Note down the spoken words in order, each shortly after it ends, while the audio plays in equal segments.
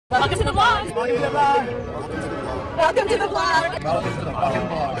Welcome to the vlog. Welcome to the vlog. Welcome to the vlog.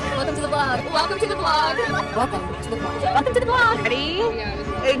 Welcome to the vlog. Welcome to the vlog. Welcome to the vlog. Welcome to the vlog. Ready?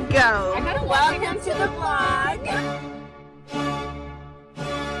 And go. Welcome to the vlog.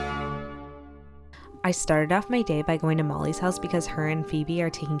 I started off my day by going to Molly's house because her and Phoebe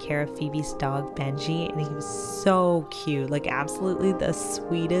are taking care of Phoebe's dog Benji, and he was so cute, like absolutely the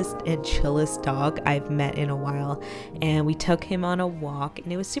sweetest and chillest dog I've met in a while. And we took him on a walk,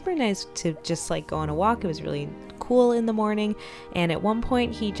 and it was super nice to just like go on a walk. It was really cool in the morning, and at one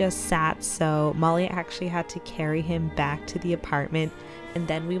point he just sat, so Molly actually had to carry him back to the apartment. And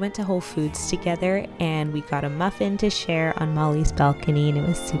then we went to Whole Foods together, and we got a muffin to share on Molly's balcony, and it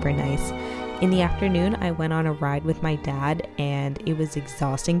was super nice. In the afternoon, I went on a ride with my dad, and it was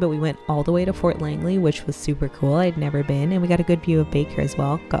exhausting, but we went all the way to Fort Langley, which was super cool. I'd never been, and we got a good view of Baker as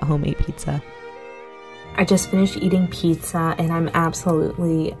well. Got home, ate pizza. I just finished eating pizza, and I'm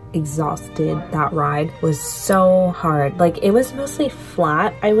absolutely exhausted. That ride was so hard. Like, it was mostly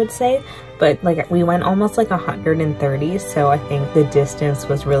flat, I would say, but like we went almost like 130, so I think the distance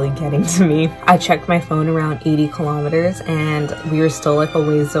was really getting to me. I checked my phone around 80 kilometers, and we were still like a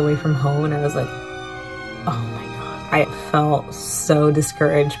ways away from home, and I was like, oh my god. I felt so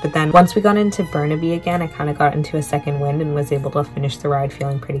discouraged, but then once we got into Burnaby again, I kind of got into a second wind and was able to finish the ride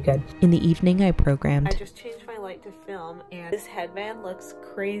feeling pretty good. In the evening, I programmed. I just changed my light to film, and this headband looks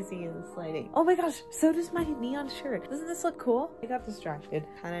crazy in this lighting. Oh my gosh, so does my neon shirt. Doesn't this look cool? I got distracted.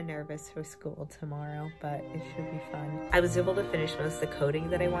 Kind of nervous for school tomorrow, but it should be fun. I was able to finish most of the coding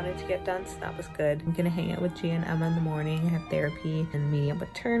that I wanted to get done, so that was good. I'm gonna hang out with Gia and Emma in the morning, have therapy, and meeting up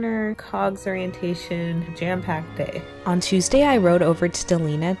with Turner, COGS orientation, jam-packed day. On Tuesday, I rode over to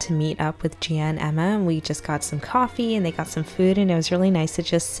Delina to meet up with Gia and Emma, and we just got some coffee and they got some food, and it was really nice to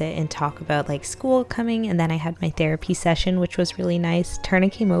just sit and talk about like school coming, and then I had my therapy session, which was really nice. Turner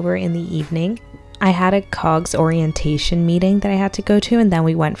came over in the evening. I had a COGS orientation meeting that I had to go to, and then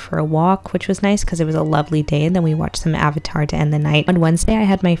we went for a walk, which was nice because it was a lovely day, and then we watched some Avatar to end the night. On Wednesday, I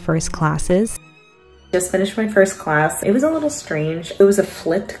had my first classes. Just finished my first class. It was a little strange. It was a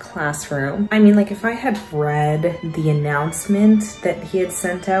flipped classroom. I mean, like if I had read the announcement that he had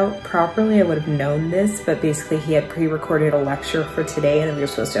sent out properly, I would have known this, but basically he had pre-recorded a lecture for today, and then we were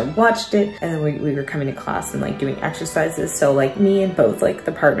supposed to have watched it, and then we were coming to class and like doing exercises. So like me and both like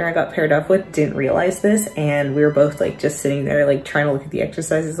the partner I got paired up with didn't realize this, and we were both like just sitting there like trying to look at the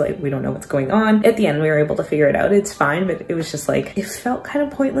exercises like we don't know what's going on. At the end, we were able to figure it out. It's fine, but it was just like, it felt kind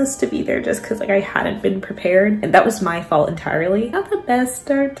of pointless to be there just because like I hadn't been prepared, and that was my fault entirely. Not the best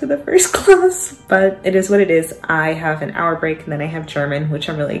start to the first class, but it is what it is. I have an hour break, and then I have German, which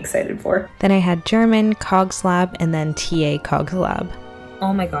I'm really excited for. Then I had German, COGS lab, and then TA COGS lab.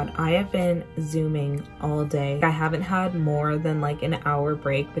 Oh my god, I have been Zooming all day. I haven't had more than like an hour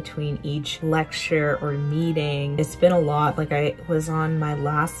break between each lecture or meeting. It's been a lot. Like I was on my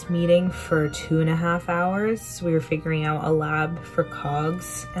last meeting for 2.5 hours. We were figuring out a lab for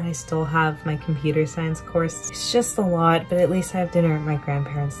COGS, and I still have my computer science course. It's just a lot, but at least I have dinner at my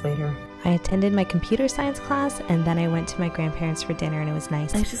grandparents' later. I attended my computer science class, and then I went to my grandparents for dinner, and it was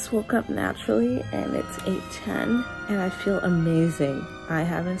nice. I just woke up naturally, and it's 8:10, and I feel amazing. I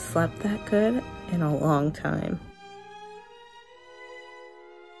haven't slept that good in a long time.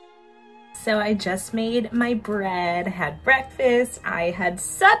 So I just made my bread, had breakfast. I had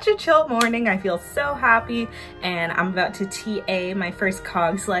such a chill morning. I feel so happy, and I'm about to TA my first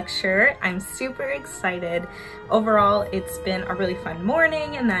COGS lecture. I'm super excited. Overall, it's been a really fun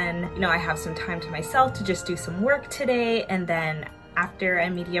morning, and then, you know, I have some time to myself to just do some work today, and then after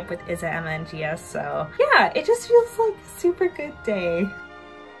I'm meeting up with Isa, Emma, and Gia, so yeah, it just feels like a super good day.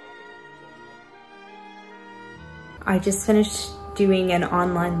 I just finished doing an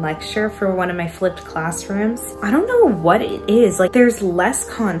online lecture for one of my flipped classrooms. I don't know what it is. Like there's less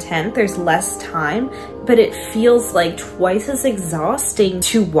content, there's less time, but it feels like twice as exhausting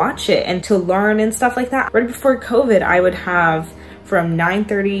to watch it and to learn and stuff like that. Right before COVID, I would have from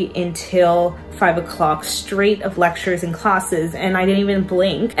 9:30 until 5 o'clock straight of lectures and classes, and I didn't even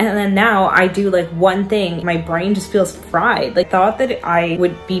blink. And then now I do like one thing, my brain just feels fried. Like thought that I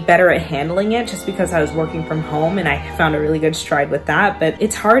would be better at handling it just because I was working from home, and I found a really good stride with that, but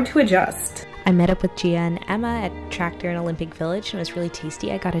it's hard to adjust. I met up with Gia and Emma at Tractor in Olympic Village, and it was really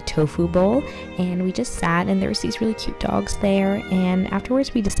tasty. I got a tofu bowl, and we just sat, and there was these really cute dogs there, and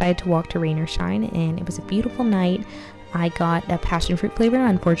afterwards we decided to walk to Rain or Shine, and it was a beautiful night. I got a passion fruit flavor.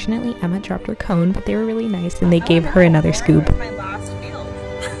 Unfortunately, Emma dropped her cone, but they were really nice, and they gave her another scoop.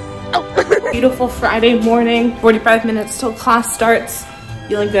 Beautiful Friday morning, 45 minutes till class starts.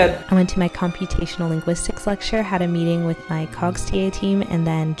 Feeling good. I went to my computational linguistics lecture, had a meeting with my COGS TA team, and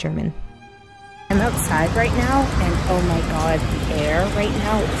then German. I'm outside right now, and oh my god, the air right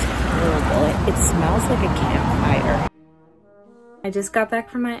now is horrible. It smells like a campfire. I just got back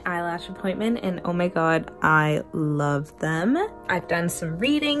from my eyelash appointment and oh my god, I love them. I've done some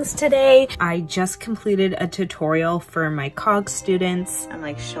readings today. I just completed a tutorial for my COGS students. I'm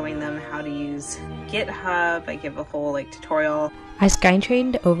like showing them how to use GitHub. I give a whole like tutorial. I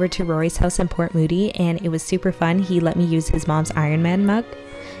SkyTrained over to Rory's house in Port Moody and it was super fun. He let me use his mom's Iron Man mug.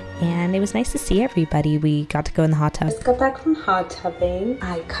 And it was nice to see everybody. We got to go in the hot tub. Just got back from hot tubbing.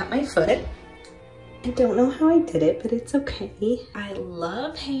 I cut my foot. I don't know how I did it, but it's okay. I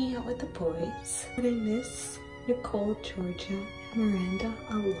love hanging out with the boys. But I miss Nicole, Georgia, and Miranda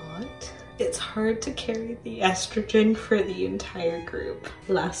a lot. It's hard to carry the estrogen for the entire group.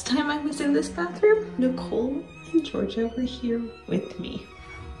 Last time I was in this bathroom, Nicole and Georgia were here with me.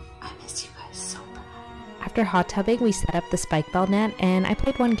 I miss you guys so bad. After hot tubbing, we set up the spike ball net, and I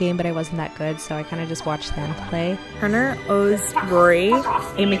played one game, but I wasn't that good, so I kind of just watched them play. Turner owes Rory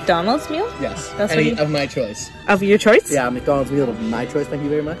a McDonald's meal? Yes. That's Any what you... of my choice. Of your choice? Yeah, McDonald's meal of my choice. Thank you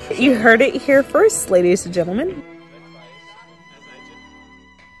very much. You heard it here first, ladies and gentlemen.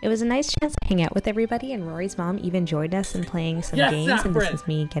 It was a nice chance to hang out with everybody, and Rory's mom even joined us in playing some games, and this is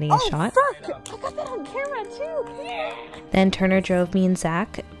me getting a shot. Fuck! I got that on camera too! Yeah. Then Turner drove me and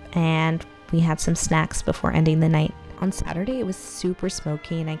Zach, and we had some snacks before ending the night. On Saturday, it was super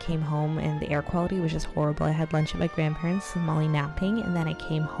smoky, and I came home, and the air quality was just horrible. I had lunch at my grandparents' with Molly napping, and then I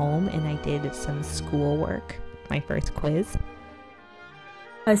came home, and I did some schoolwork, my first quiz.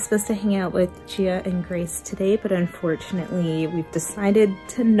 I was supposed to hang out with Gia and Grace today, but unfortunately we've decided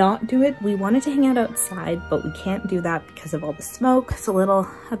to not do it. We wanted to hang out outside, but we can't do that because of all the smoke. It's a little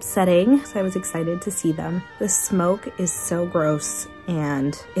upsetting, so I was excited to see them. The smoke is so gross,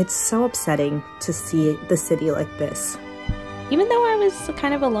 and it's so upsetting to see the city like this. Even though I was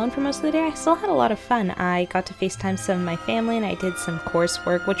kind of alone for most of the day, I still had a lot of fun. I got to FaceTime some of my family and I did some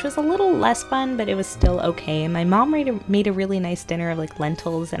coursework, which was a little less fun, but it was still okay. And my mom made a really nice dinner of like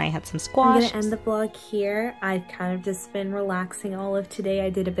lentils and I had some squash. I'm gonna end the vlog here. I've kind of just been relaxing all of today. I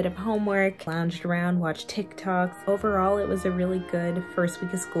did a bit of homework, lounged around, watched TikToks. Overall, it was a really good first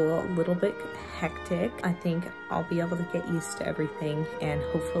week of school, a little bit hectic. I think I'll be able to get used to everything and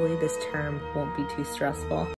hopefully this term won't be too stressful.